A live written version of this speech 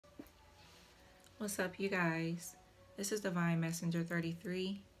What's up, you guys? This is Divine Messenger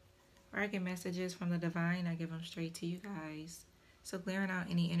 33, where I get messages from the divine. I give them straight to you guys. So clearing out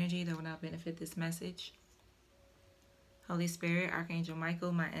any energy that will not benefit this message. Holy Spirit, Archangel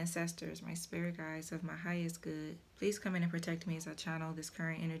Michael, my ancestors, my spirit guides of my highest good, please come in and protect me as I channel this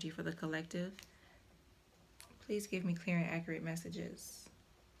current energy for the collective. Please give me clear and accurate messages.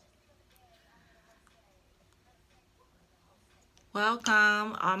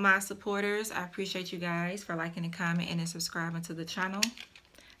 Welcome, all my supporters. I appreciate you guys for liking and commenting and subscribing to the channel.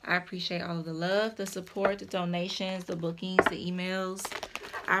 I appreciate all of the love, the support, the donations, the bookings, the emails.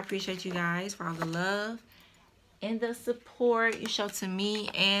 I appreciate you guys for all the love and the support you show to me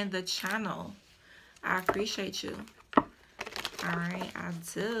and the channel. I appreciate you. All right, I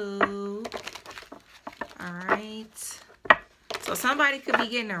do. All right. So somebody could be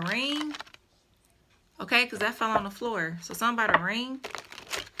getting a ring. Okay, because that fell on the floor. So somebody ring,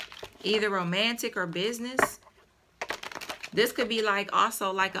 either romantic or business. This could be like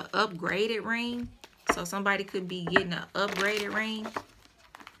also like an upgraded ring. So somebody could be getting an upgraded ring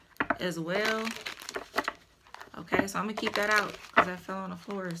as well. Okay, so I'm going to keep that out because that fell on the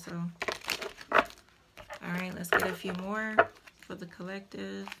floor. So, all right, let's get a few more for the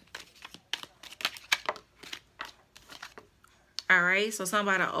collective. All right, so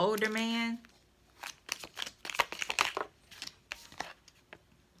somebody, an older man.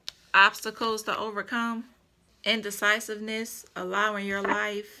 Obstacles to overcome, indecisiveness, allowing your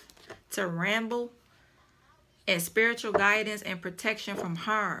life to ramble, and spiritual guidance and protection from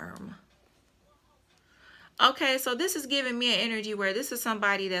harm. Okay, so this is giving me an energy where this is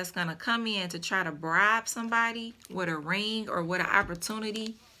somebody that's going to come in to try to bribe somebody with a ring or with an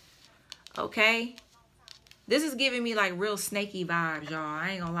opportunity. Okay, this is giving me like real snaky vibes, y'all.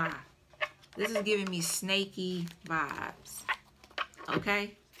 I ain't gonna lie. This is giving me snaky vibes.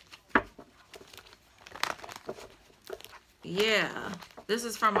 Okay. Yeah, this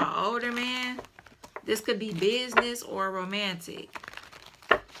is from an older man. This could be business or romantic.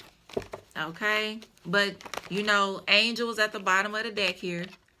 Okay, but you know, angels at the bottom of the deck here.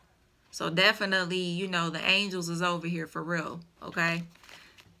 So definitely, you know, the angels is over here for real. Okay,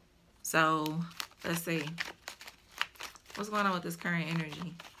 so let's see. What's going on with this current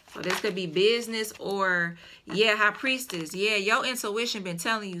energy? So this could be business or, yeah, High Priestess. Yeah, your intuition been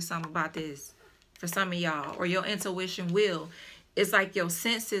telling you something about this. For some of y'all, or your intuition will. It's like your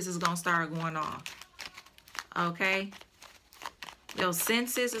senses is going to start going off. Okay? Your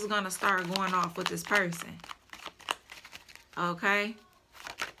senses is going to start going off with this person. Okay?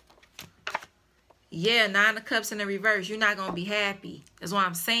 Yeah, 9 of Cups in the reverse. You're not going to be happy. That's what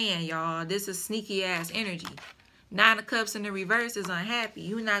I'm saying, y'all. This is sneaky ass energy. 9 of Cups in the reverse is unhappy.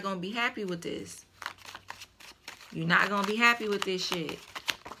 You're not going to be happy with this. You're not going to be happy with this shit.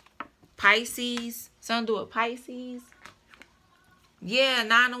 Pisces, some do it Pisces. Yeah,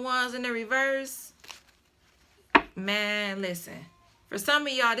 9 of Wands in the reverse. Man, listen. For some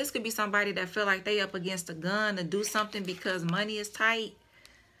of y'all, this could be somebody that feel like they up against a gun to do something because money is tight.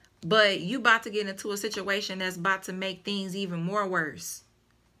 But you about to get into a situation that's about to make things even more worse.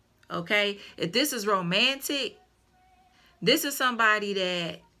 Okay? If this is romantic, this is somebody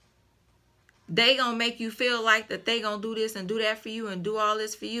that they gonna make you feel like that they gonna do this and do that for you and do all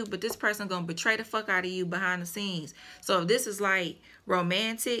this for you, but this person gonna betray the fuck out of you behind the scenes. So if this is like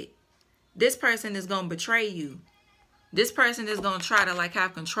romantic, this person is gonna betray you. This person is gonna try to like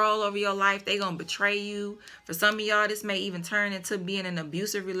have control over your life. They gonna betray you. For some of y'all, this may even turn into being an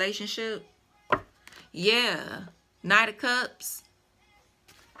abusive relationship. Yeah, Knight of Cups.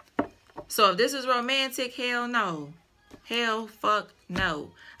 So if this is romantic, hell no. Hell fuck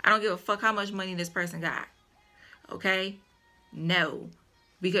no. I don't give a fuck how much money this person got. Okay? No.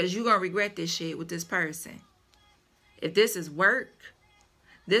 Because you're going to regret this shit with this person. If this is work,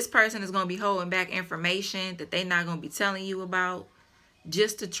 this person is going to be holding back information that they're not going to be telling you about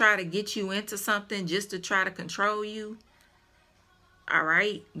just to try to get you into something, just to try to control you. All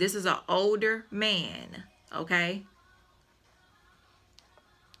right? This is an older man. Okay?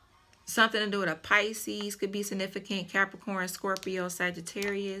 Something to do with a Pisces could be significant. Capricorn, Scorpio,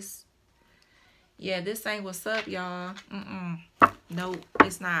 Sagittarius. Yeah, this ain't what's up, y'all. No,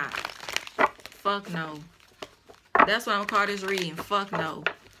 it's not. Fuck no. That's what I'm gonna call this reading. Fuck no.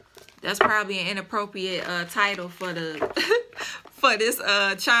 That's probably an inappropriate title for the for this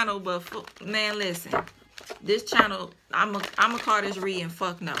channel, but man, listen. This channel, I'm gonna call this reading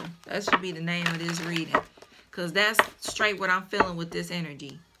Fuck No. That should be the name of this reading. Cause that's straight what I'm feeling with this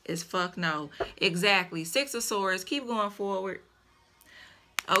energy. Is fuck no. Exactly. 6 of Swords. Keep going forward.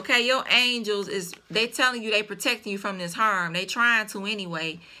 Okay, your angels they telling you they protecting you from this harm. They trying to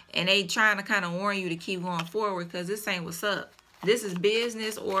anyway. And they trying to kind of warn you to keep going forward because this ain't what's up. This is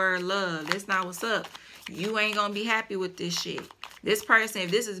business or love. That's not what's up. You ain't going to be happy with this shit. This person,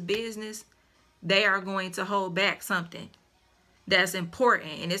 if this is business, they are going to hold back something that's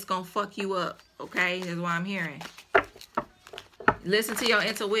important. And it's going to fuck you up. Okay, that's what I'm hearing. Listen to your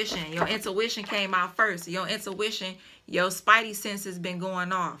intuition. Your intuition came out first. Your intuition, your spidey sense has been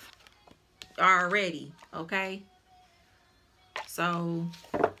going off already. Okay. So,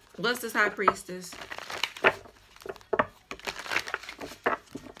 what's this High Priestess?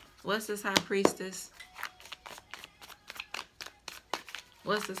 What's this High Priestess?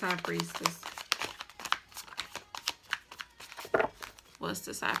 What's this High Priestess? What's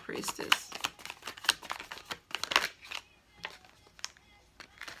this High Priestess?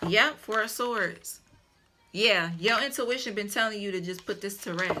 Yep, Four of Swords. Yeah, your intuition been telling you to just put this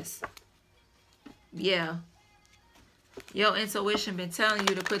to rest. Yeah. Your intuition been telling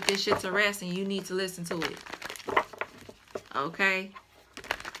you to put this shit to rest and you need to listen to it. Okay.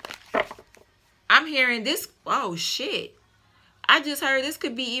 I'm hearing this. Oh, shit. I just heard this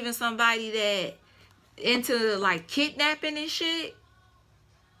could be even somebody that into like kidnapping and shit.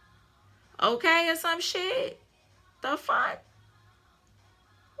 Okay, or some shit. The fuck?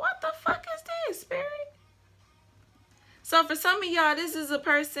 What the fuck is this, Spirit? So for some of y'all, this is a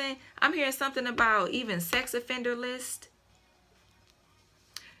person, I'm hearing something about even sex offender list.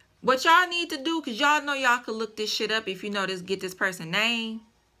 What y'all need to do, because y'all know y'all could look this shit up if you know this, get this person name.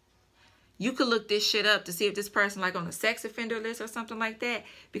 You could look this shit up to see if this person like on a sex offender list or something like that.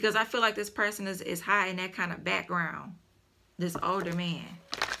 Because I feel like this person is high in that kind of background. This older man.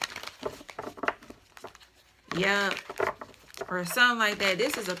 Yup. Or something like that.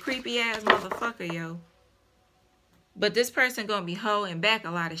 This is a creepy ass motherfucker, yo. But this person gonna be holding back a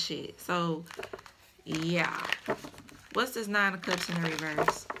lot of shit. So, yeah. What's this Nine of Cups in the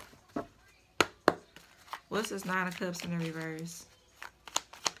reverse? What's this Nine of Cups in the reverse?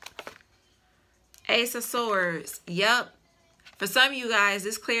 Ace of Swords. Yup. For some of you guys,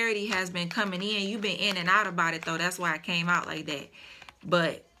 this clarity has been coming in. You've been in and out about it, though. That's why it came out like that.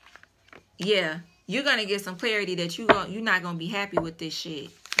 But, yeah. You're going to get some clarity that you're not going to be happy with this shit.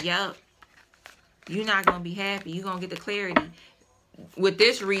 Yup. You're not going to be happy. You're going to get the clarity with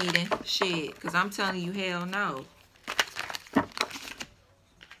this reading. Shit. Because I'm telling you, hell no.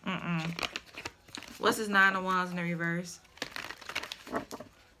 What's this Nine of Wands in the reverse?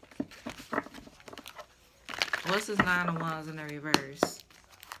 What's this Nine of Wands in the reverse?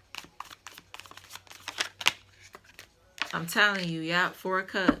 I'm telling you, yup. Four of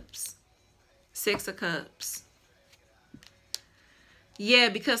Cups. Six of Cups. Yeah,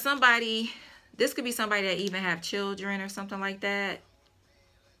 because somebody, this could be somebody that even have children or something like that.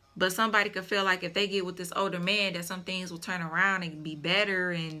 But somebody could feel like if they get with this older man, that some things will turn around and be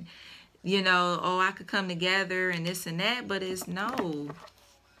better. And, you know, oh, I could come together and this and that. But it's no.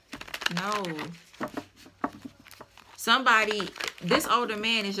 No. Somebody, this older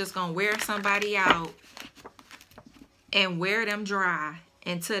man is just going to wear somebody out and wear them dry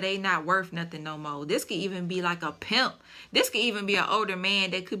until they not worth nothing no more. This could even be like a pimp. This could even be an older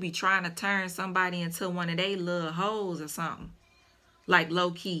man that could be trying to turn somebody into one of they little hoes or something. Like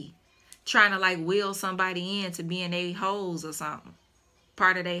low key. Trying to like wheel somebody in to being they hoes or something.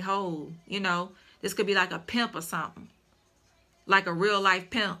 Part of they hole. You know. This could be like a pimp or something. Like a real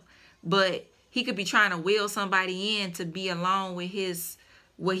life pimp. But he could be trying to wheel somebody in to be along with his,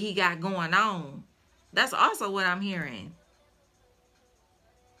 what he got going on. That's also what I'm hearing.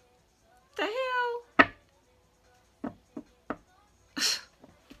 The hell?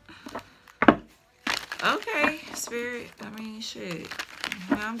 Okay, Spirit. I mean, shit.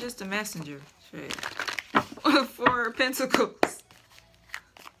 I'm just a messenger. Shit. Four of Pentacles.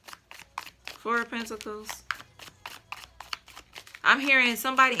 Four of Pentacles. I'm hearing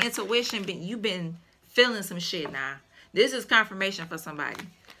somebody intuition. You've been feeling some shit now. This is confirmation for somebody.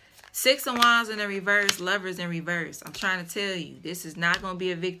 Six of Wands in the reverse, Lovers in reverse. I'm trying to tell you, this is not going to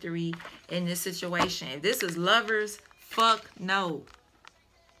be a victory in this situation. If this is Lovers, fuck no.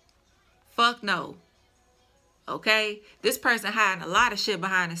 Fuck no. Okay? This person hiding a lot of shit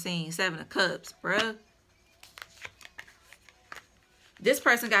behind the scenes. Seven of Cups, bruh. This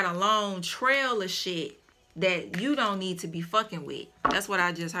person got a long trail of shit that you don't need to be fucking with. That's what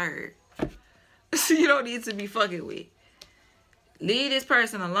I just heard. You don't need to be fucking with. Leave this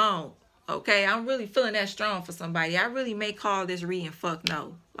person alone. Okay, I'm really feeling that strong for somebody. I really may call this reading fuck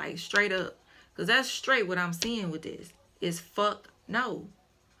no. Like straight up. Because that's straight what I'm seeing with this. Is fuck no.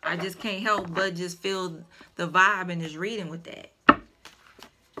 I just can't help but just feel the vibe in this reading with that.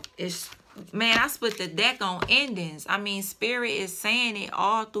 Man, I split the deck on endings. I mean, Spirit is saying it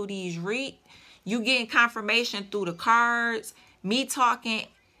all through these you getting confirmation through the cards, me talking,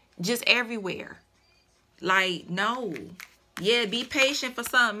 just everywhere. Like, no. Yeah, be patient for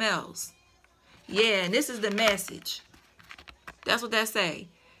something else. Yeah, and this is the message. That's what that say.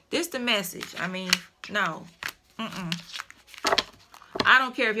 This the message. I mean, no. I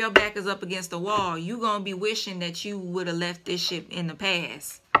don't care if your back is up against the wall. You gonna be wishing that you would have left this shit in the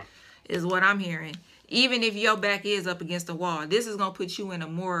past, is what I'm hearing. Even if your back is up against the wall, this is gonna put you in a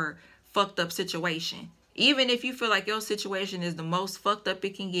more fucked up situation. Even if you feel like your situation is the most fucked up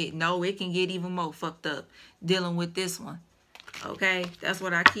it can get, no, it can get even more fucked up dealing with this one. Okay, that's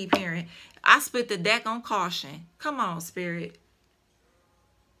what I keep hearing. I split the deck on caution. Come on, Spirit.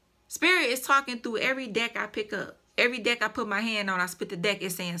 Spirit is talking through every deck I pick up. Every deck I put my hand on, I split the deck.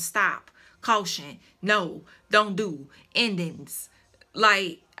 It's saying stop, caution, no, don't do, endings.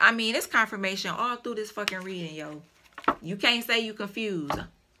 Like, I mean, it's confirmation all through this fucking reading, yo. You can't say you confused,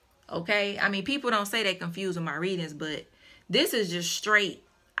 okay? I mean, people don't say they confused with my readings, but this is just straight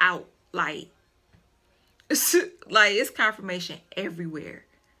out, like it's confirmation everywhere.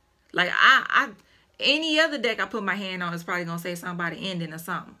 Like, any other deck I put my hand on is probably gonna say somebody ending or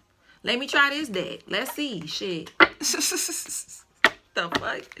something. Let me try this deck. Let's see. Shit. The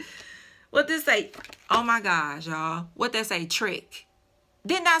fuck? What this say? Oh my gosh, y'all. What that say? Trick.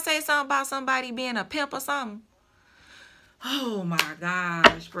 Didn't I say something about somebody being a pimp or something? Oh my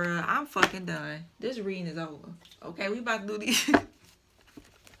gosh, bruh. I'm fucking done. This reading is over. Okay, we about to do these.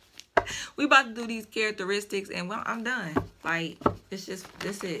 We about to do these characteristics, and well, I'm done. Like, it's just,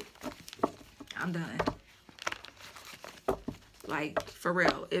 that's it. I'm done. Like, for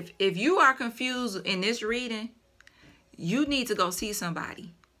real. If you are confused in this reading, you need to go see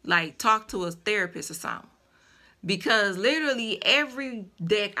somebody. Like, talk to a therapist or something. Because literally every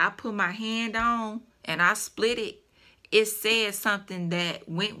deck I put my hand on and I split it, it said something that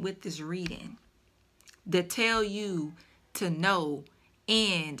went with this reading. That tell you to know,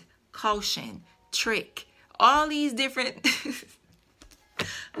 end, caution, trick. All these different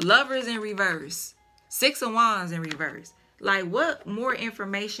lovers in reverse. 6 of Wands in reverse. Like, what more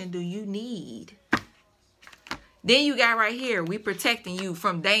information do you need? Then you got right here, we protecting you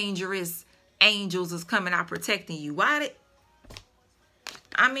from dangerous angels is coming out protecting you. Why did...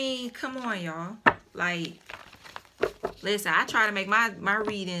 I mean, come on, y'all. Like, listen, I try to make my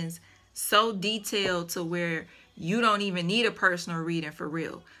readings so detailed to where you don't even need a personal reading for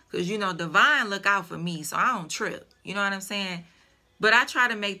real. Because, you know, divine look out for me, so I don't trip. You know what I'm saying? But I try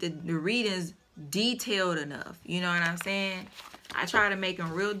to make the readings detailed enough. You know what I'm saying? I try to make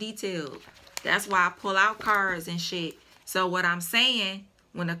them real detailed. That's why I pull out cards and shit. So what I'm saying,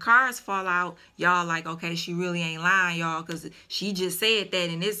 when the cards fall out, y'all like, okay, she really ain't lying, y'all, because she just said that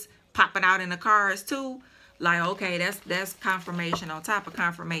and it's popping out in the cards too. Like, okay, that's confirmation on top of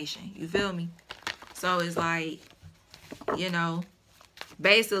confirmation. You feel me? So it's like, you know,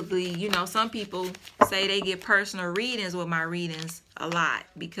 basically, you know, some people say they get personal readings with my readings a lot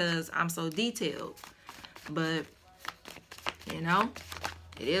because I'm so detailed. But, you know,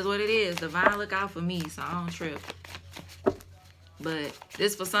 it is what it is. Divine look out for me, so I don't trip. But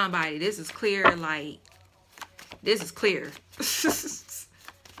this for somebody. This is clear, like, this is clear.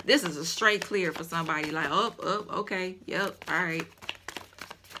 This is a straight clear for somebody. Like, oh, okay, yep, all right.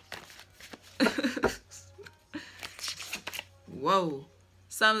 Whoa.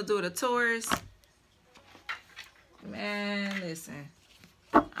 Something to do with a Taurus. Man, listen.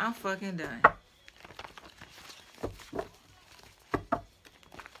 I'm fucking done.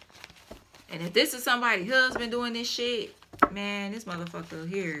 And if this is somebody's husband doing this shit, man, this motherfucker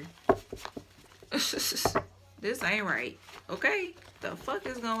here. This ain't right. Okay? The fuck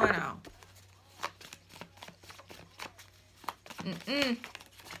is going on? Current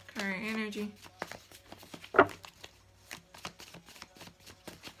energy.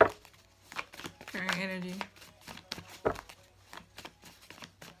 Current energy.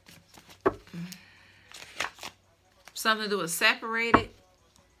 Something to do with separated.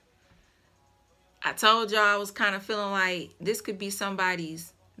 I told y'all I was kind of feeling like this could be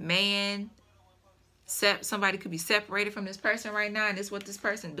somebody's man. Somebody could be separated from this person right now, and this is what this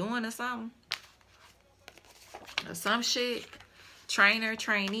person doing or something. Or some shit. Trainer,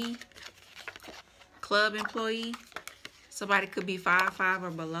 trainee, club employee. Somebody could be 5'5"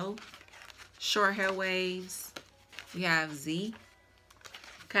 or below. Short hair waves. We have Z.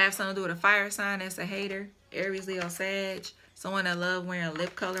 Could have something to do with a fire sign that's a hater. Aries, Leo, Sag. Someone that love wearing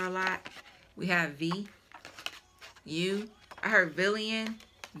lip color a lot. We have V. U. I heard Villian.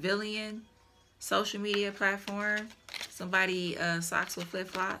 Social media platform. Somebody socks with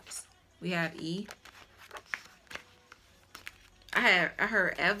flip-flops. We have E. I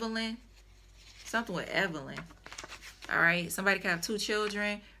heard Evelyn. Something with Evelyn. Alright. Somebody can have 2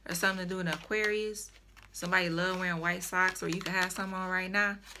 children or something to do with an Aquarius. Somebody love wearing white socks, or you can have some on right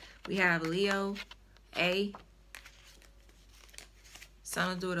now. We have Leo. A.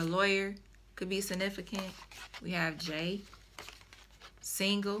 Something to do with a lawyer. Could be significant. We have J.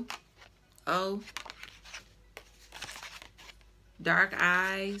 Single. O. Dark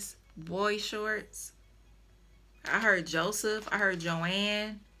eyes. Boy shorts. I heard Joseph. I heard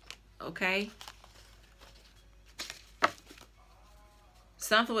Joanne. Okay.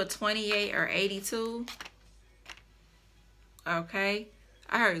 Something with 28 or 82. Okay.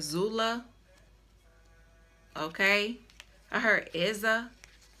 I heard Zula. Okay. I heard Izza.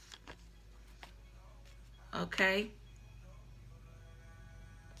 Okay.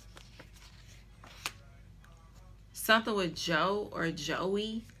 Something with Joe or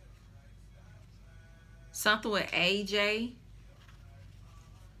Joey. Something with AJ.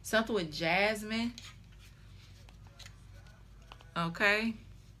 Something with Jasmine. Okay.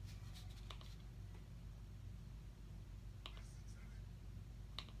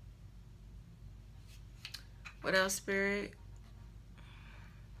 What else, Spirit?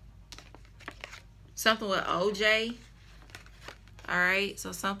 Something with OJ. All right.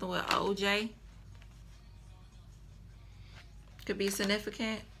 So something with OJ. Could be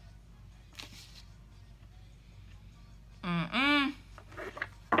significant.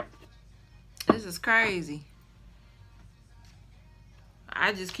 This is crazy.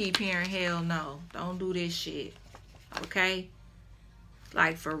 I just keep hearing hell no. Don't do this shit. Okay?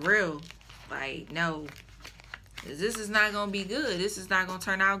 Like, for real. Like, no. This is not going to be good. This is not going to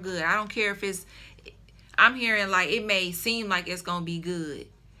turn out good. I don't care if it's... I'm hearing like it may seem like it's going to be good.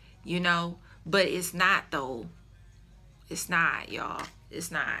 You know? But it's not, though. It's not, y'all.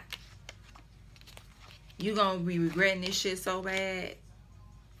 It's not. You going to be regretting this shit so bad.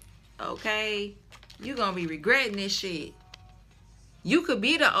 Okay? You going to be regretting this shit. You could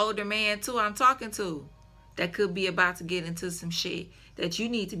be the older man, too, I'm talking to. That could be about to get into some shit that you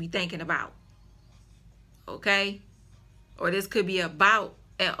need to be thinking about. Okay? Or this could be about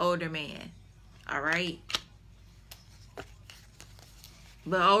an older man. Alright?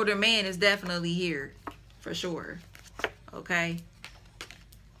 But older man is definitely here. For sure. Okay?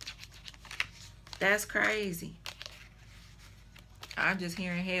 That's crazy. I'm just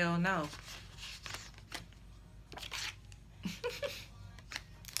hearing hell no.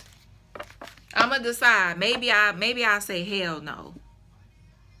 I'm gonna decide. Maybe I'll say hell no.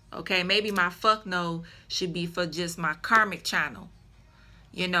 Okay, maybe my fuck no should be for just my karmic channel.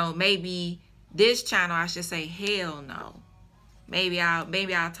 You know, maybe this channel I should say hell no. Maybe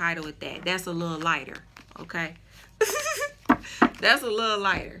I'll title it that. That's a little lighter. Okay. That's a little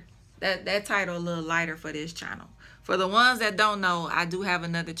lighter. That title a little lighter for this channel. For the ones that don't know, I do have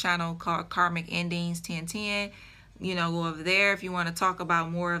another channel called Karmic Endings 1010. You know, go over there if you want to talk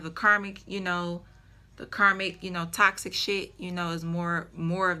about more of the karmic, you know, the karmic, you know, toxic shit, you know, is more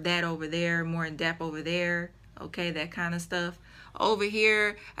of that over there, more in depth over there. Okay, that kind of stuff. Over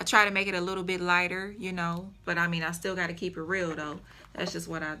here, I try to make it a little bit lighter, you know, but I mean, I still got to keep it real though. That's just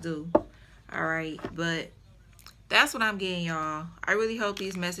what I do. All right, but that's what I'm getting, y'all. I really hope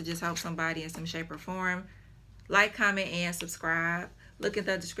these messages help somebody in some shape or form. Like, comment, and subscribe. Look at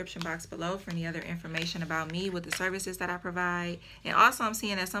the description box below for any other information about me with the services that I provide. And also, I'm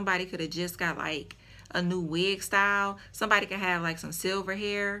seeing that somebody could have just got like a new wig style. Somebody could have like some silver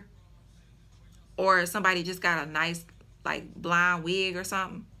hair. Or somebody just got a nice like blonde wig or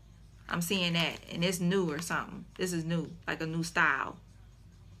something. I'm seeing that. And it's new or something. This is new. Like a new style.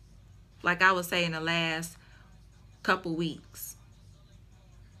 Like I would say in the last couple weeks.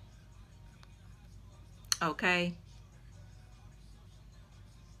 Okay.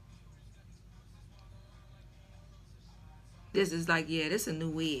 This is like, yeah, this is a new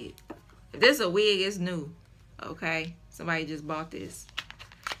wig. If this is a wig, it's new. Okay. Somebody just bought this.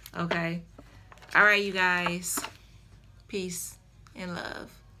 Okay. All right, you guys. Peace and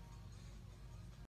love.